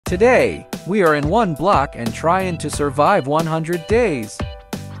Today, we are in OneBlock and trying to survive 100 days.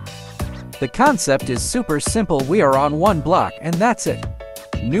 The concept is super simple. We are on OneBlock and that's it.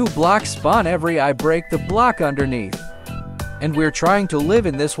 New blocks spawn every I break the block underneath. And we're trying to live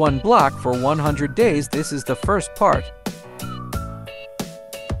in this OneBlock for 100 days. This is the first part.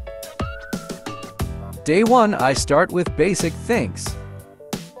 Day 1, I start with basic things.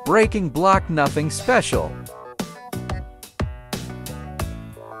 Breaking block, nothing special.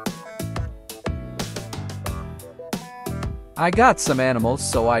 I got some animals,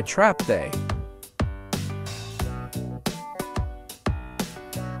 so I trap they.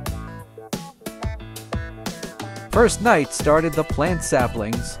 First night started the plant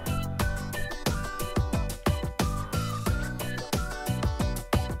saplings.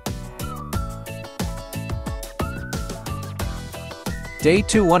 Day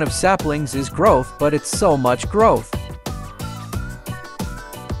 2, one of saplings is growth, but it's so much growth.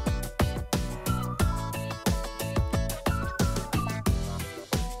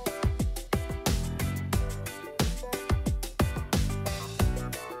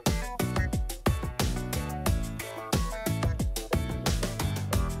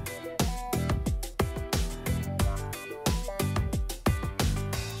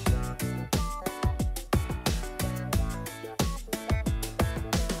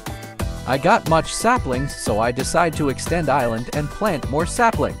 I got much saplings, so I decide to extend island and plant more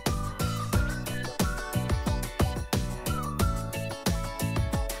sapling.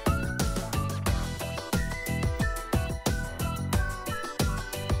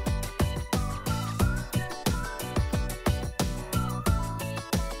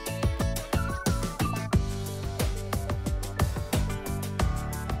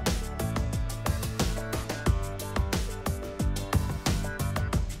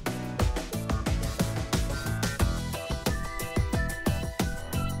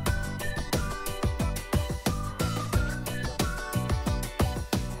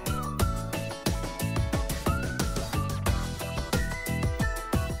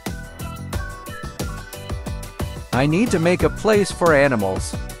 I need to make a place for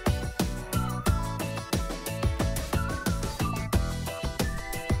animals.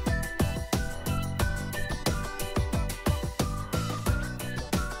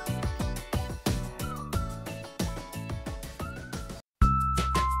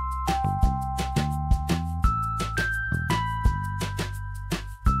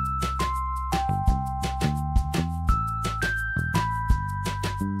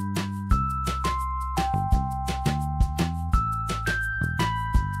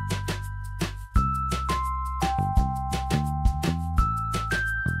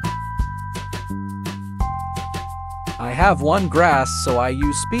 I have one grass, so I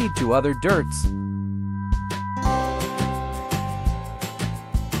use speed to other dirts.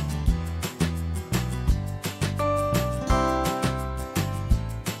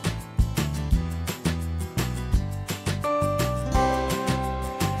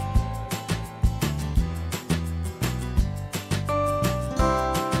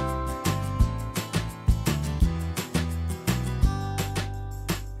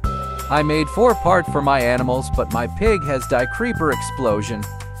 I made 4 parts for my animals, but my pig has die creeper explosion.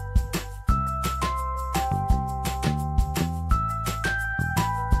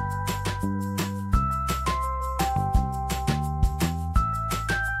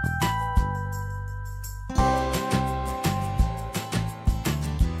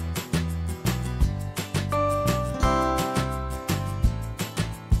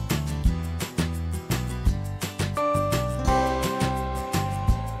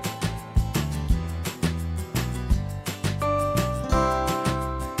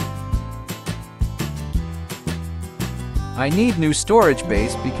 I need new storage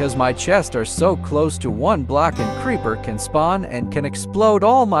base because my chests are so close to OneBlock and creeper can spawn and can explode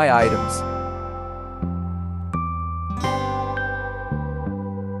all my items.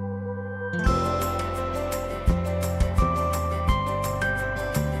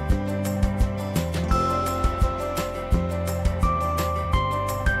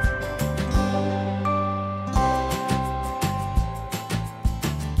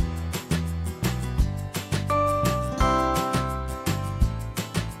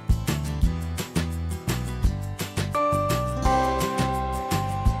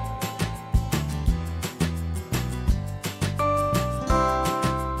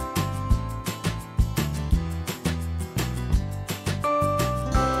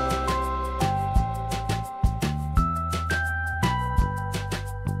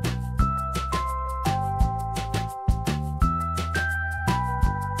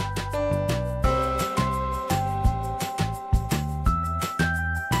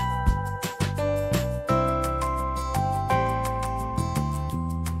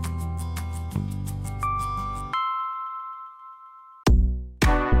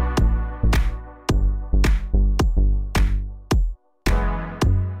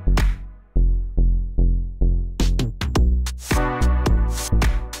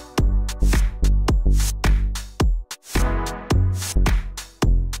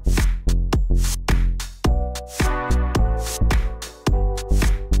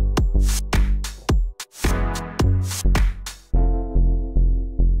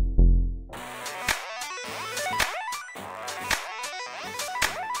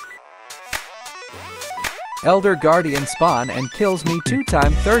 Elder Guardian spawn and kills me 2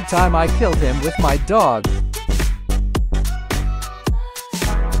 times. 3rd time I killed him with my dog.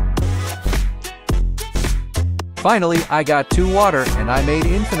 Finally, I got 2 water and I made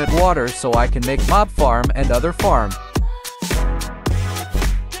infinite water so I can make mob farm and other farm.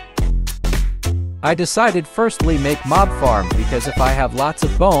 I decided firstly make mob farm because if I have lots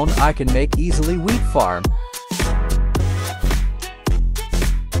of bone, I can make easily wheat farm.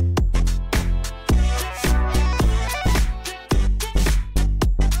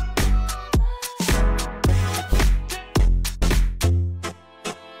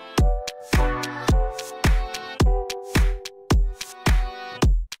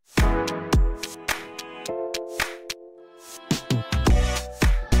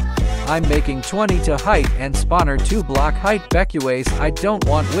 I'm making 20 to height and spawner 2 block height Becuays. I don't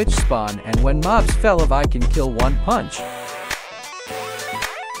want witch spawn, and when mobs fell of I can kill 1 punch.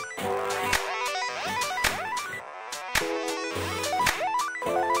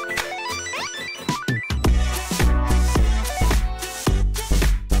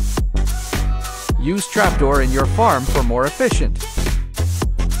 Use trapdoor in your farm for more efficient.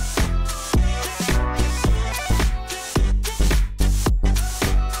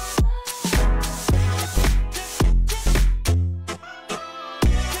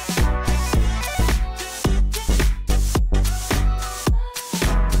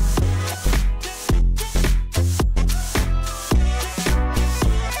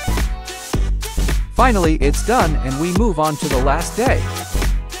 Finally, it's done and we move on to the last day.